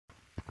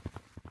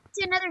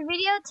to another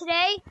video.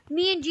 Today,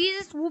 me and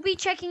Jesus will be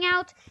checking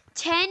out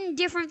 10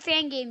 different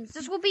fan games.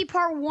 This will be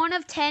part 1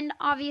 of 10,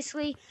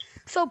 obviously.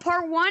 So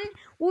part 1,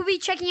 we'll be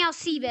checking out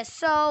Cebus.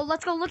 So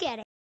let's go look at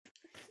it.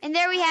 And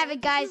there we have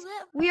it, guys.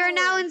 We are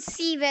now in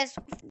Cebus.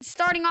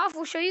 Starting off,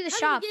 we'll show you the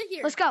shop.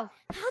 Let's go.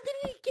 How did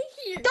we get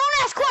here?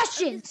 Don't ask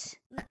questions!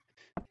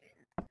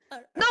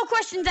 No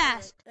questions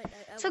asked.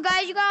 So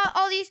guys, you got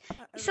all these.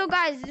 So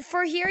guys,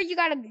 for here, you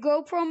got a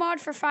GoPro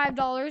mod for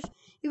 $5.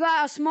 You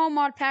got a small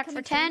mod pack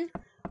for 10,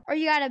 or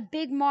you got a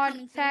big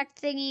mod pack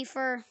thingy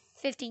for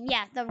 15.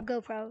 Yeah, the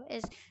GoPro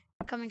is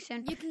coming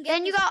soon. You can get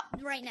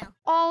right now.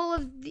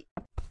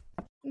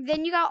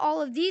 Then you got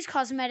all of these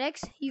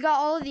cosmetics. You got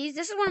all of these.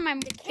 This is one of my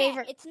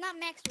favorite. It's not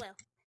Maxwell.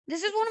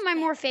 This is one of my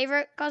more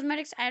favorite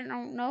cosmetics. I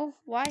don't know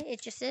why.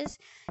 It just is.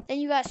 Then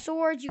you got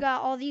swords. You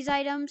got all these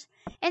items.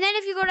 And then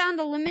if you go down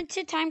to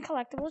limited time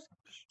collectibles,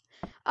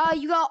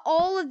 you got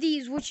all of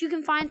these, which you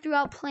can find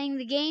throughout playing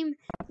the game.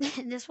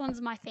 This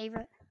one's my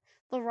favorite.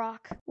 The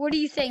Rock. What do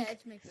you think? Yeah,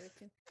 it's my favorite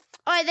too.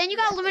 All right, then you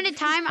got limited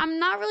time. I'm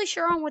not really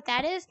sure on what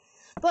that is.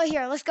 But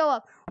here, let's go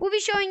up. We'll be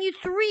showing you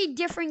 3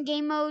 different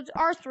game modes.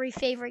 Our 3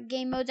 favorite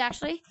game modes,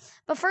 actually.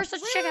 But first,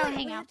 let's check out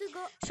Hangout.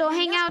 So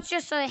Hangout's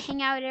just a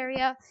hangout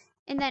area.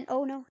 And then,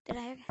 oh no, did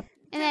I?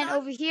 And then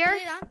over here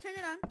turn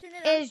it on.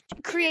 is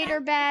creator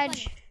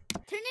badge.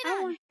 Turn it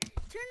on.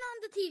 Turn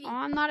on the TV. Oh,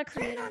 I'm not a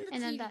creator.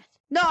 And then TV. that.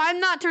 No, I'm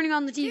not turning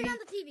on the TV. Turn on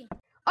the TV.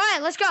 All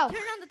right, let's go.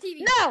 Turn on the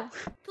TV. No.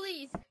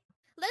 Please.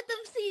 Let them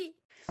see.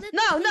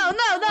 No.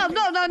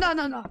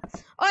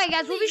 All right,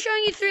 guys, we'll be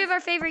showing you 3 of our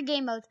favorite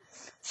game modes.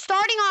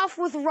 Starting off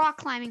with rock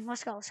climbing.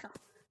 Let's go.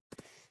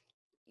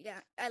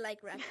 Yeah, I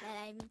like rock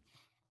climbing.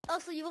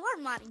 Also, you are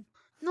modding.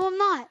 No, I'm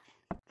not.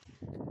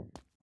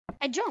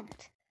 I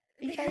jumped.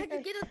 How did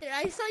you get up there?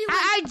 I saw you.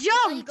 I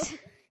jumped.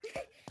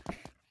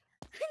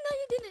 No,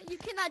 you didn't. You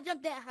cannot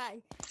jump that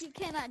high. You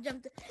cannot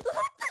jump.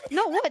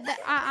 No, what?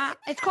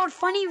 It's called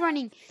funny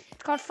running.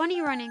 It's called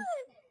funny running.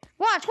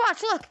 Watch.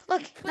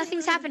 Look.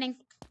 Nothing's happening.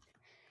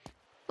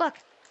 Look.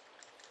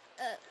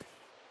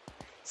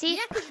 See?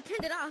 Yeah, because you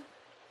turned it off.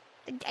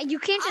 You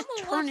can't just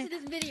turn it.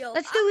 This video.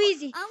 Let's do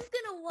easy. I'm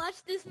gonna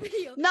watch this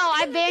video. No,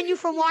 I ban you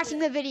from watching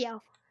the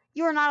video.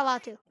 You are not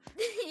allowed to.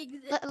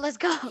 Let's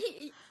go.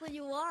 Well,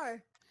 you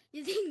are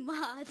using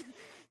mod.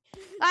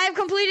 I have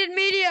completed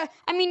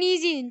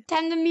easy.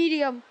 Time to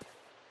medium.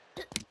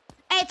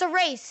 Hey, it's a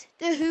race.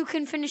 Who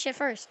can finish it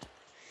first?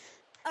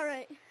 All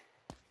right.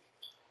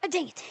 Oh,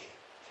 dang it.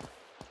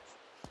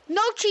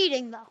 No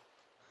cheating, though.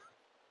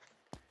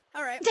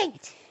 All right. Dang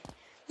it.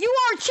 You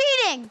are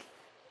cheating.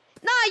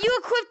 Nah, you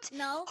equipped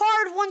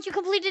hard once you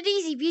completed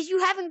easy because you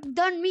haven't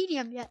done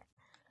medium yet.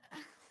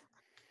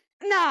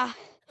 Nah.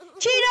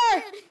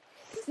 Cheater!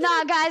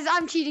 Nah, guys,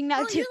 I'm cheating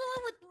now, too. You're the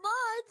one with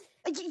mods.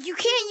 You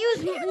can't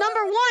use,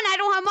 number 1, I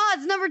don't have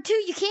mods. Number 2,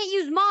 you can't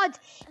use mods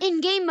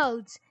in game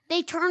modes.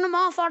 They turn them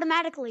off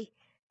automatically.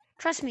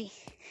 Trust me.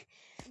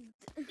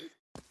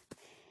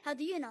 How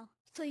do you know?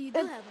 So you do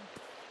have them.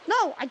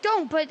 No, I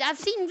don't, but I've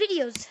seen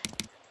videos.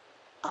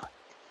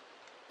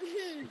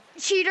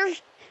 Cheater. You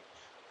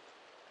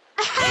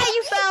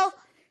fell.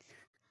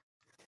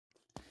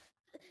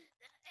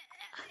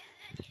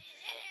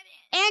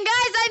 And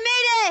guys, I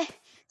made it!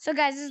 So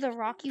guys, this is the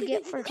rock you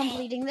get for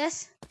completing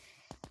this.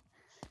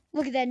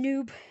 Look at that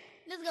noob.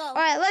 Let's go.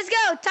 Alright, let's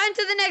go. Time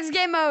to the next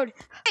game mode.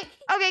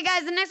 Okay,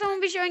 guys, the next one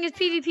we'll be showing is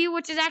PvP,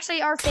 which is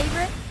actually our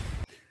favorite.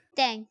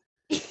 Dang.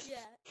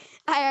 Yeah.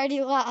 I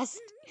already lost.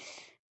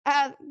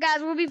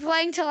 Guys, we'll be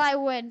playing till I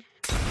win.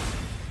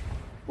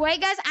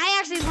 Wait, guys, I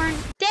actually learned.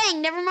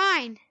 Dang, never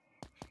mind.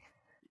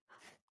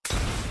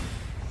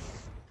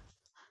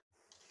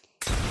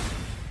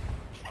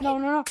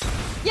 No.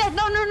 Yeah,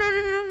 no.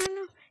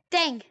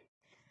 Dang.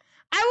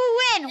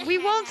 I will win. We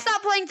won't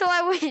stop playing till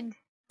I win.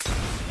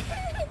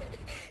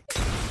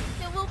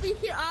 Then we'll be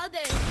here all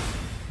day.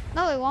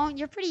 No, it won't.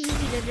 You're pretty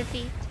easy to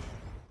defeat.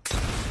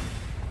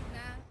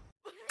 Nah.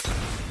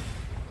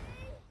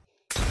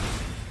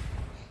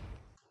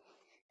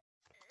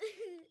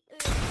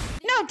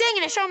 No, dang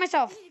it, I shot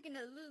myself. You're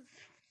gonna lose.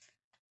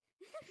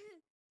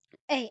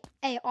 Hey,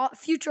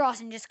 future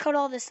Austin, just cut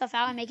all this stuff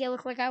out and make it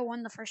look like I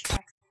won the first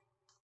try.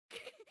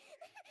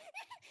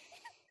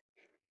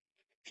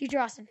 Future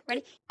Austin,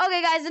 ready?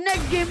 Okay, guys, the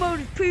next game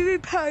mode is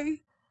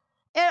PvP.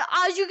 And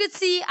as you can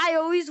see, I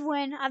always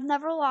win. I've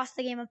never lost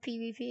a game of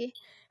PvP.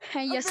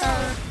 Yes,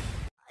 sir.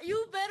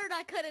 You better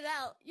not cut it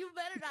out.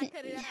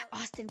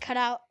 Austin, cut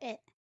out it.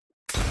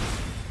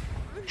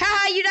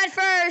 Haha, you died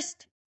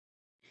first.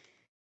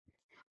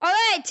 All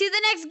right, to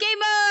the next game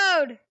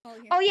mode.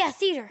 Oh yeah,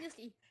 theater.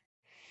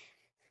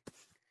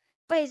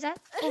 Wait, is that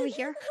over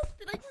here?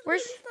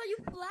 Where's? Saw you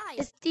fly.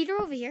 Is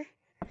theater over here?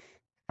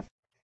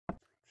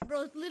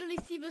 Bro, it's literally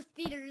Cebus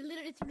Theater.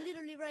 It's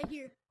literally right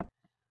here.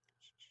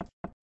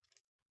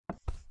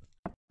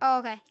 Oh,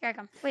 okay. Here I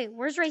come. Wait,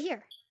 where's right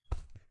here?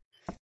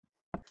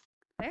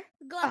 Where?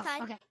 Go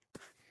outside. Oh, okay.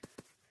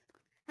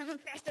 I'm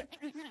faster.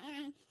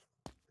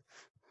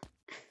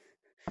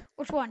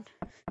 Which one?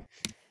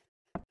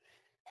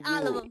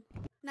 All of them.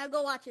 Now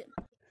go watch it.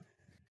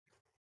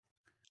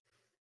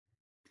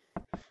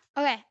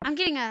 Okay, I'm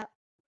getting a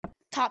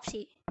top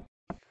seat.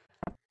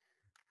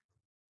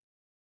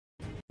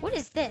 What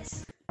is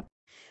this?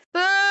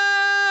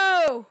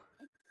 Boo!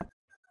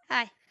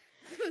 Hi.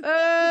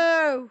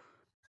 Boo!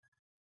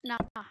 Nah,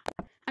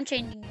 I'm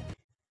changing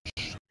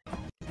it.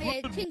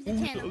 Okay, change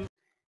the channel.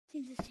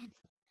 Change the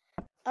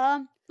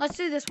channel. Let's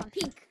do this one.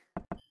 Pink.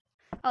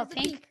 Oh, That's a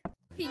pink?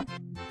 Pink.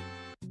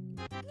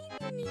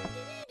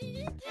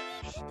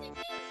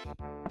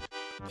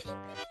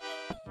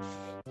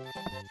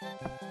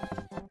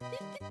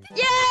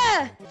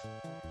 Yeah!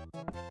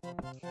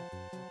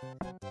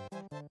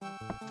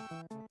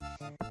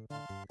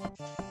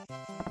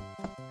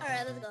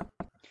 Alright, let's go.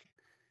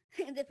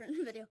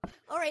 Different video.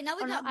 Alright, now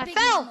we Oh, no, got I Big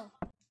fell. Mama.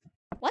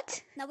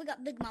 What? Now we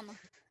got Big Mama.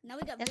 Now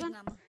we got This Big one?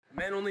 Mama.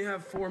 Men only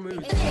have 4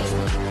 moves. Hey, hey.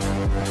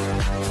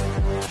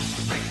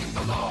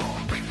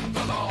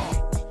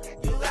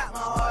 You got my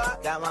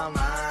heart, got my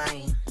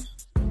mind.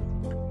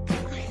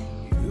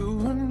 You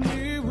and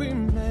me, we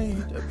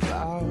made a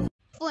vow.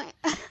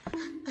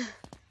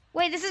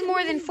 Wait, this is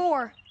more than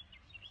 4.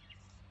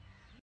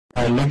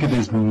 Look at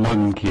this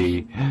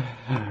monkey.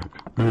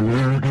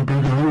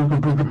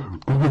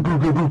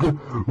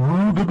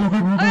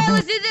 Okay,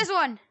 let's do this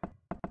one.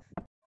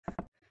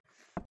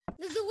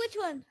 Let's do which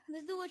one?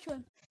 Let's do which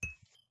one?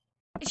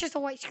 It's just a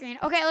white screen.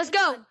 Okay, let's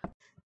go.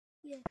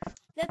 Yeah.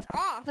 That's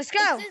off. Let's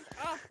go. It says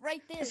off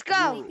right there. Let's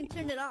go. You can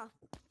turn it off.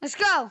 Let's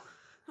go.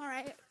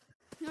 Alright.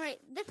 Alright.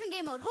 Different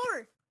game mode.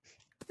 Horror.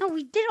 No,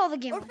 we did all the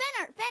game. Or fan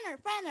art. Fan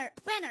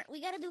art.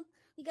 We gotta do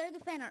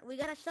fan art. We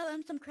gotta show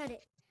them some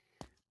credit.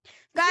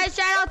 Guys,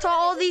 shout out to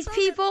all these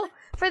people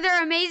for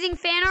their amazing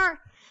fan art.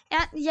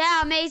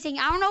 Yeah, amazing.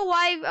 I don't know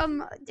why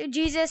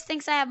Jesus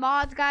thinks I have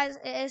mods, guys.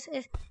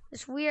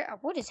 It's weird.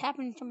 What is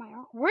happening to my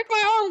arm? Where'd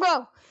my arm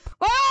go?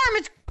 My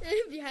arm!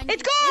 Behind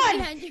It's you. gone!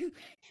 Behind you.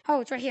 Oh,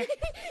 it's right here.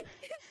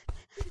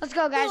 Let's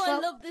go, guys. Oh, I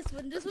Well, love this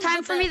one. This one's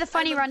time for me the best.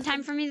 funny I love run. this Time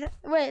one. for me the...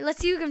 Wait, let's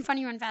see who can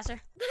funny run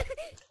faster.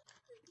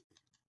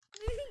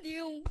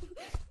 You.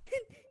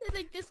 I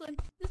like this one.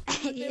 This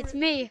one's my It's favorite.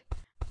 me.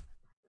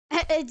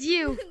 It's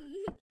you.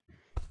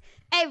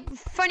 Hey,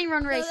 funny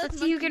run race. that's Let's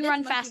see who monkey- can that's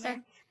run monkey faster.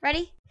 man.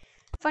 Ready?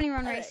 Funny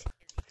run All race.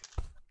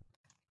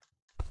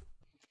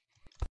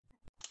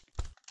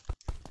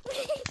 I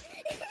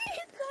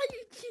saw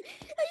you do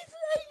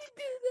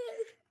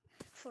that.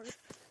 Sorry.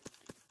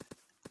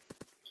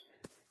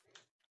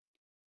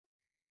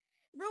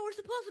 Bro, we're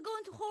supposed to go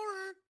into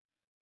horror.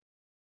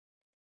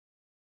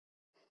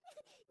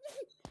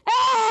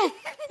 Ah!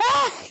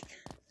 Ah!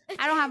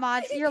 I don't have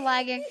mods. You're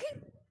lagging.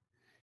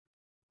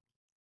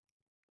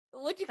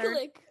 What'd you Third.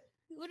 click?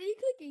 What are you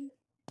clicking?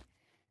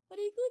 What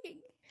are you clicking?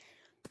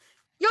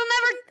 You'll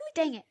never...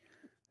 Dang it.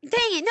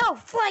 Dang it. No.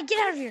 Fly, get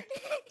out of here.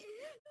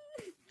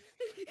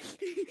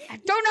 I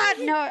do not...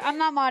 No, I'm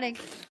not modding.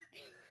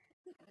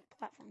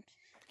 Platforms.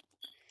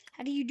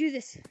 How do you do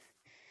this?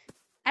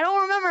 I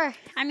don't remember.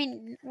 I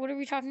mean, what are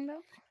we talking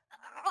about?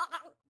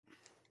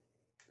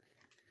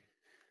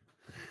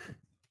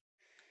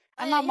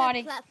 I'm not you have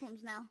modding.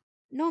 platforms now.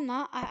 No, I'm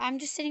not. I'm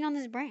just sitting on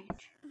this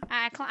branch.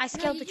 I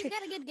scaled the you tree. just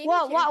got a good gaming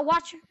Whoa, chair.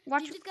 watch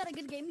You just got a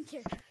good gaming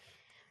chair.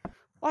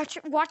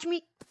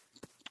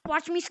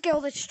 watch me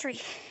scale this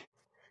tree.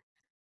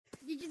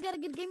 You just got a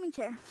good gaming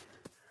chair.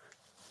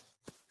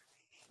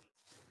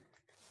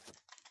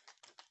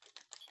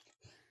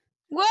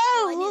 Whoa,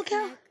 I need look a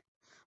how... snack.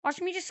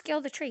 Watch me just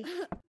scale the tree.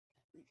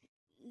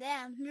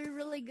 Damn, you're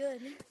really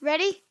good.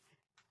 Ready?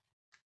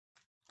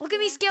 Look at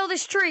me scale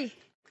this tree.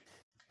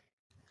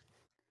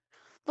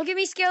 Look at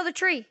me scale the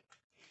tree.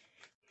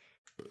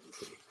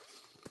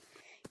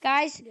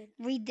 Guys,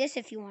 read this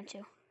if you want to.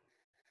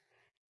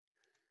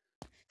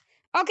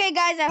 Okay,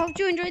 guys, I hope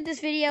you enjoyed this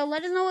video.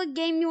 Let us know what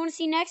game you want to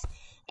see next.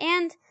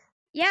 And,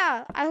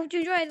 yeah, I hope you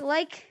enjoyed.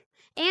 Like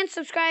and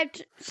subscribe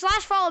 /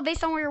 follow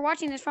based on where you're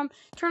watching this from.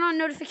 Turn on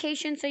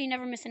notifications so you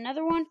never miss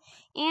another one.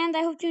 And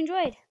I hope you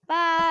enjoyed.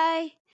 Bye.